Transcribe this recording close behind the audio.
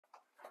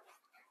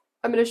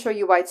I'm going to show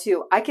you why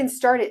too. I can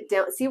start it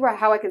down. See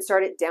how I can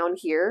start it down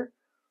here?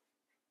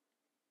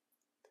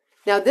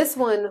 Now this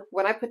one,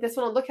 when I put this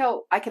one on, look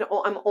how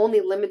I'm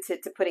only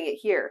limited to putting it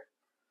here.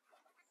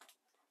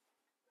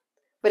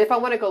 But if I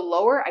want to go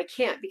lower, I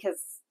can't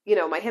because, you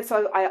know, my hips.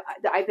 So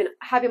I've been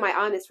having my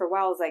eye on this for a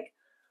while. I was like,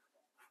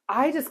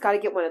 I just got to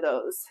get one of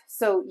those.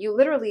 So you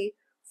literally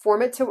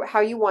form it to how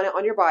you want it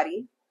on your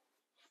body.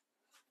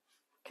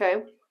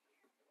 Okay.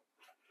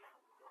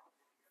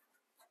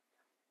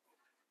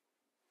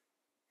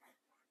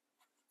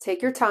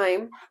 Take your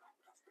time.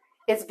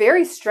 It's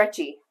very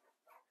stretchy.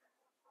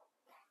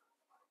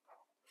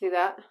 See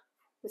that?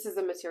 This is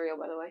the material,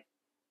 by the way.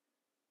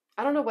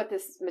 I don't know what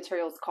this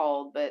material is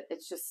called, but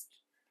it's just,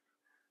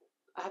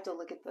 I have to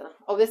look at the,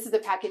 oh, this is the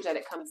package that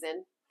it comes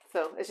in.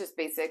 So it's just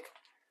basic.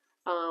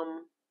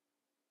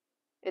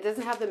 It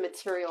doesn't have the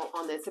material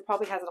on this. It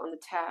probably has it on the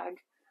tag.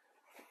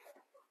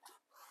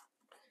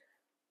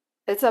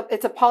 It's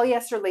a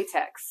polyester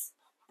latex.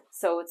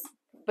 So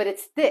but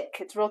it's thick.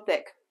 It's real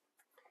thick.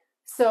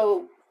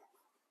 So,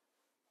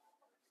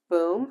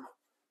 boom.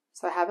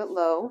 So I have it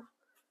low.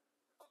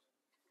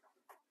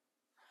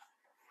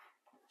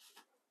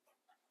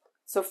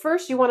 So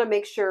first you want to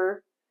make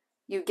sure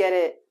you get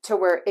it to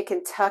where it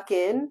can tuck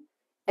in,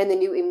 and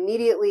then you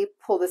immediately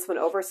pull this one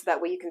over so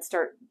that way you can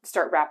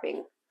start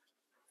wrapping.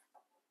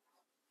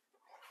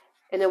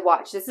 And then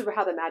watch, this is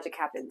how the magic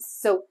happens.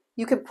 So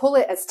you can pull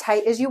it as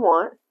tight as you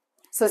want.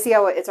 So see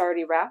how it's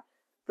already wrapped?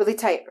 Really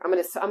tight. I'm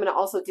gonna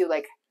also do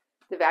like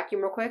the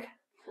vacuum real quick.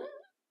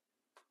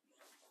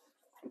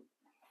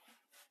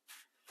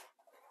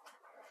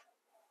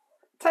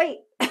 Tight.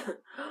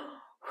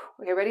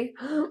 Okay, ready?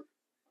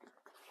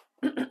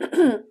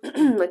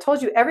 I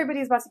told you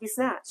everybody's about to be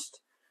snatched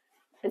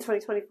in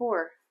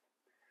 2024,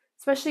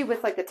 especially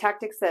with like the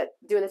tactics that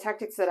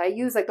I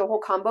use, like the whole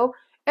combo.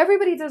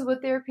 Everybody does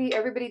wood therapy,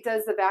 everybody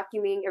does the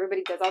vacuuming,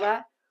 everybody does all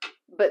that.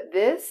 But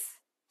this,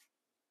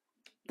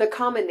 the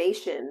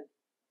combination,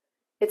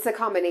 it's a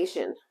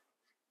combination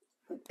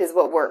is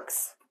what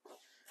works.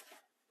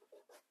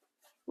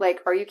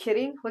 Like, are you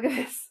kidding? Look at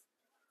this.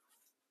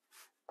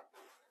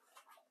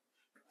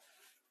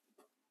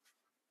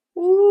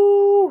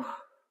 Ooh.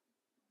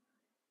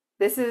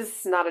 This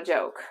is not a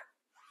joke.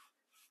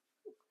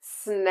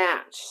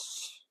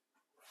 Snatched.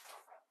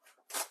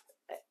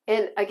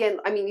 And again,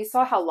 I mean, you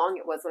saw how long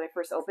it was when I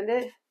first opened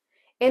it.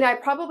 And I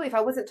probably, if I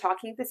wasn't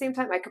talking at the same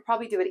time, I could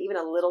probably do it even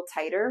a little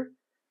tighter.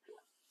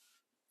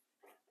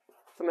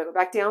 So I'm going to go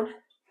back down.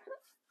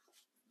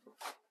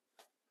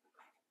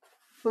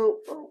 Boom,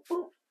 boom,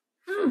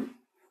 boom.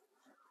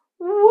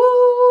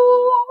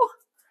 Woo!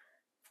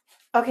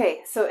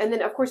 Okay, so, and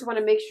then of course you want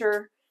to make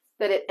sure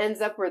that it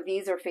ends up where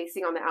these are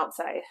facing on the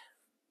outside.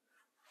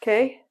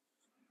 Okay.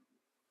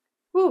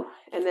 Woo.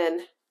 And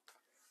then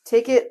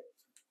take it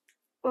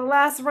the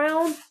last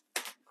round.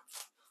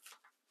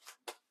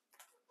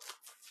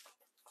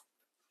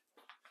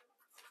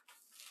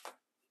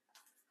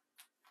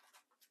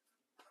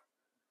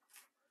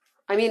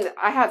 I mean,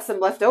 I have some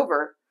left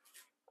over.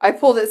 I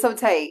pulled it so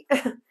tight.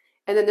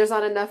 And then there's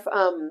not enough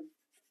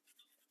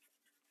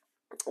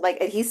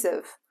like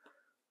adhesive.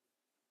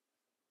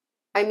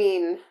 I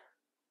mean,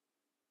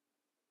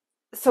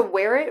 so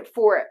wear it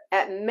for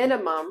at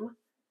minimum,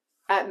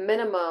 and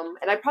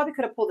I probably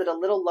could have pulled it a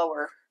little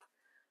lower.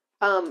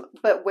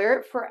 But wear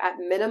it for at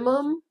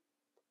minimum.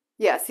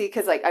 Yeah, see,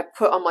 because like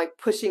I'm like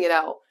pushing it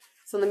out.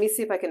 So let me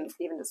see if I can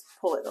even just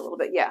pull it a little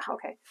bit. Yeah,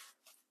 okay.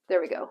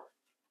 There we go.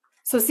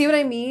 So see what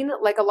I mean?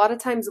 Like a lot of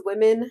times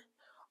women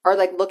are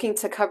like looking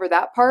to cover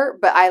that part,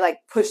 but I like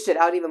pushed it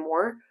out even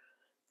more.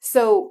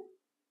 So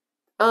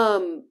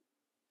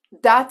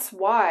that's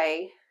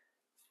why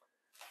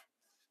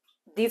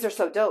these are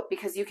so dope,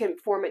 because you can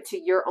form it to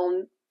your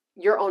own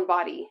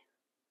body.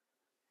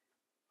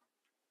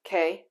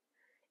 Okay?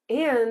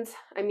 And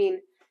I mean,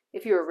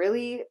 if you're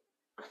really,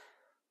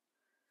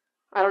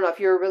 I don't know, if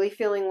you're really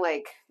feeling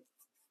like,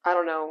 I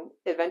don't know,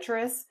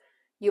 adventurous,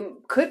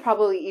 you could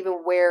probably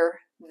even wear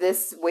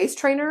this waist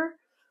trainer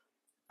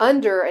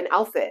under an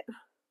outfit.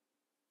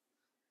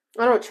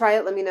 I don't know, try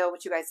it. Let me know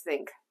what you guys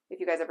think,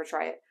 if you guys ever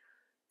try it.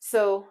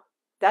 So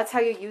that's how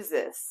you use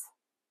this.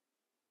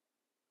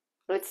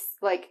 It's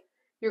like,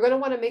 you're going to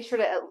want to make sure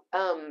to,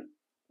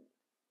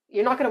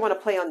 you're not going to want to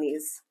play on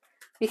these,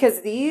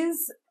 because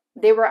these,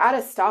 they were out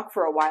of stock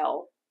for a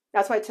while.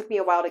 That's why it took me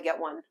a while to get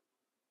one.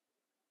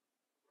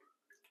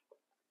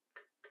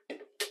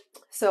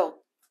 So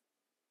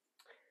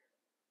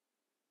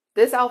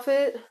this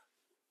outfit,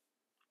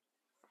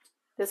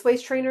 this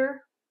waist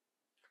trainer,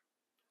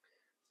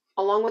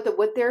 along with the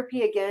wood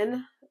therapy,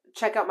 again,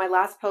 check out my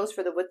last post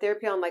for the wood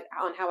therapy on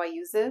how I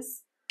use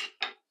this.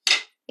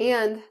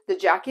 And the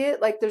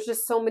jacket, like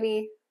there's so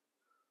many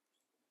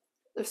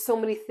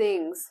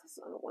things.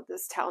 So I don't want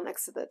this towel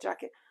next to the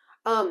jacket.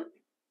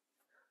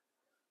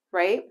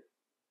 Right?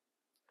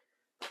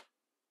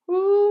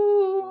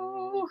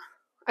 Ooh.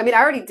 I mean,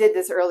 I already did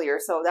this earlier,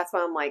 so that's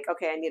why I'm like,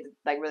 okay, I need to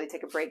like really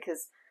take a break,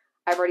 because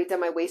I've already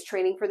done my waist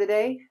training for the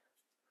day.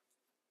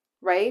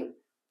 Right?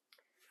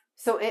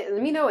 So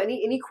let me know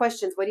any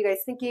questions. What are you guys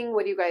thinking?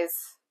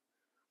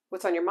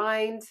 What's on your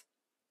mind?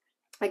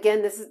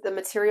 Again, this is the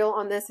material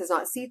on this is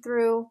not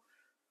see-through.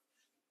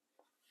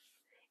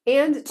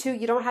 And two,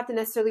 you don't have to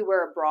necessarily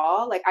wear a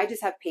bra. Like I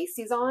just have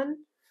pasties on.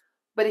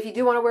 But if you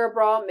do want to wear a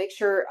bra, make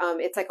sure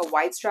it's like a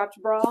wide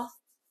strapped bra.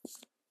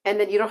 And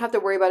then you don't have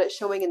to worry about it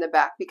showing in the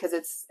back because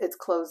it's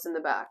closed in the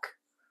back.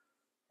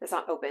 It's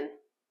not open.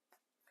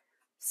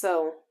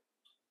 So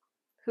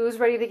who's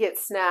ready to get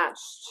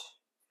snatched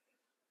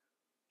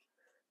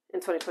in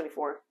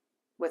 2024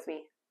 with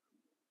me?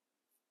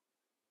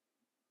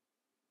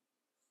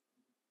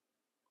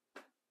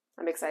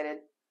 I'm excited.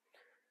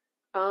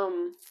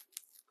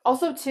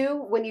 Also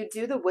too, when you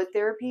do the wood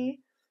therapy,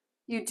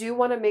 you do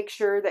want to make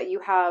sure that you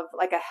have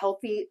like a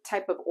healthy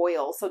type of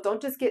oil. So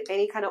don't just get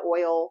any kind of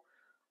oil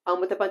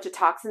with a bunch of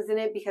toxins in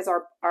it, because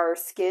our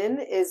skin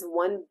is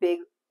one big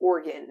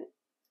organ.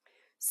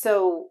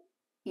 So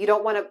you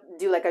don't want to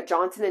do like a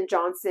Johnson &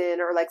 Johnson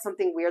or like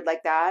something weird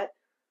like that.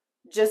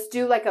 Just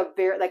do like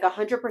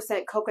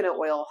 100% coconut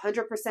oil,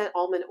 100%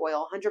 almond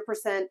oil,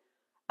 100%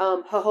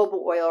 jojoba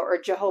oil or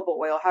jojoba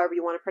oil, however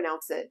you want to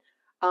pronounce it.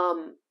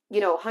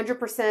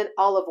 100%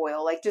 olive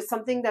oil, like just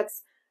something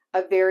that's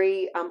a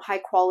very high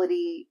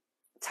quality,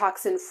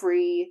 toxin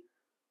free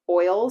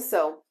oil.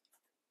 So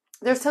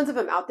there's tons of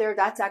them out there.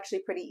 That's actually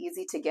pretty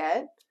easy to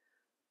get.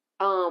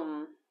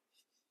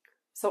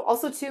 So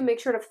also too, make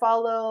sure to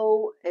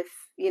follow if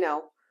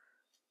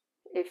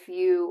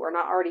you are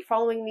not already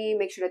following me,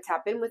 make sure to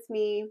tap in with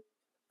me.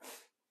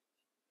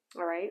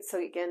 All right. So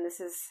again, this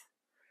is,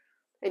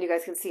 and you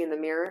guys can see in the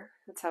mirror,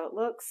 that's how it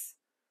looks.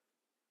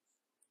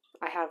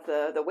 I have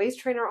the waist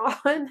trainer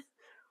on.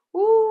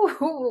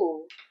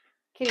 Ooh,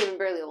 can't even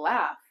barely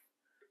laugh.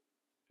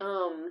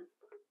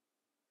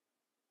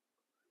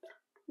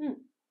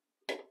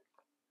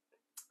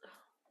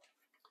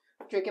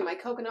 Drinking my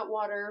coconut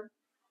water.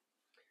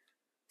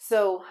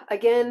 So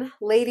again,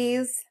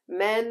 ladies,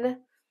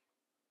 men,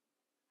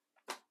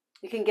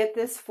 you can get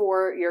this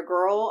for your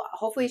girl.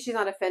 Hopefully she's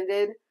not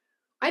offended.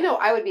 I know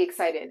I would be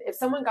excited. If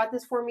someone got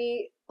this for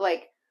me,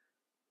 like,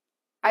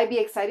 I'd be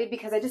excited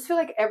because I just feel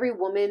like every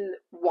woman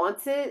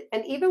wants it.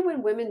 And even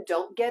when women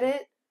don't get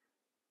it,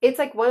 it's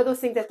like one of those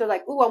things that they're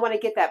like, ooh, I want to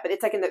get that. But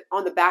it's like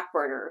on the back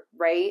burner,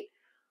 right?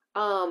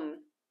 And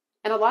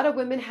a lot of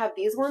women have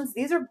these ones.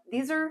 This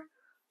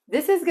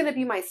is going to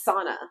be my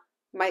sauna,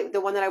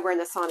 the one that I wear in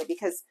the sauna,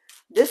 because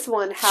this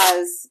one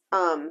has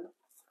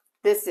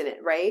this in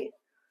it, right?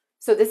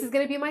 So this is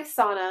going to be my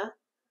sauna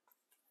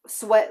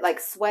sweat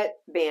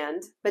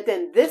band, but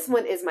then this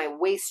one is my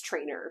waist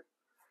trainer.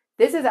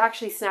 This is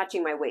actually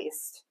snatching my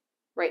waist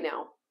right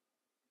now.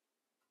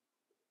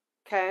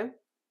 Okay.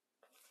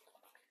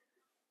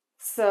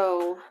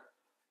 So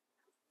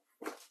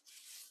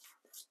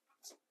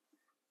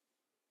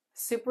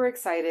super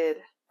excited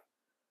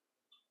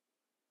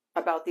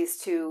about these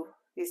two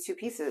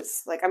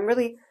pieces. Like I'm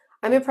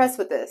impressed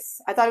with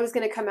this. I thought it was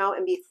going to come out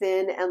and be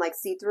thin and like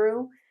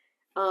see-through.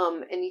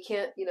 And you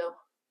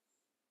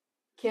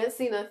can't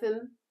see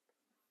nothing.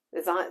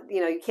 It's on,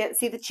 you can't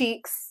see the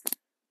cheeks.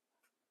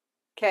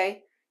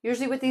 Okay.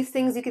 Usually with these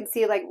things, you can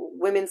see like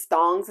women's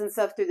thongs and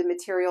stuff through the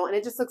material, and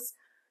it just looks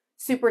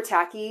super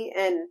tacky.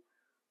 And,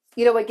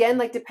 again,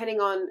 like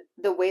depending on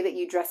the way that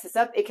you dress this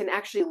up, it can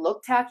actually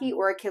look tacky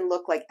or it can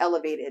look like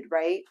elevated,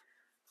 right?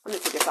 I'm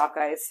going to take this off,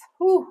 guys.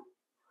 Whew.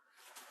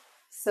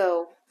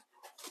 So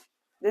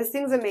this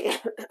thing's amazing.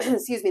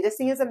 Excuse me. This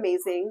thing is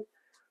amazing.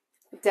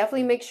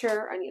 Definitely make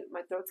sure,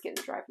 my throat's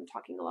getting dry from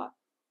talking a lot.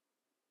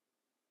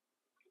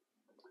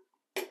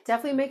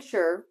 Definitely make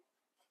sure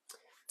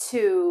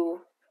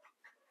to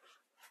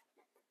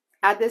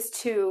add this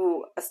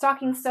to a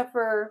stocking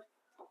stuffer.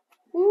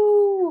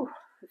 Ooh,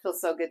 it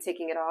feels so good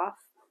taking it off.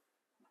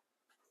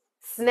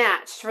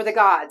 Snatched for the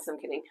gods. I'm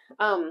kidding.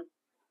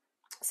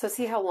 So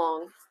see how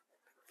long.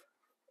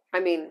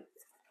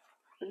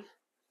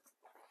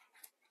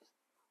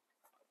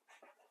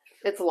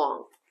 It's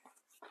long.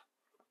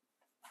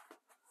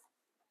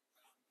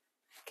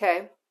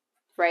 Okay,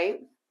 right?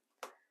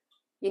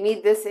 You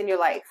need this in your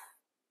life.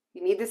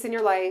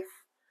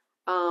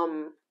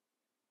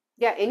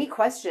 Yeah, any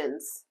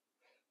questions?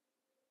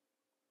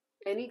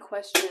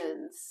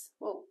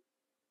 Whoa.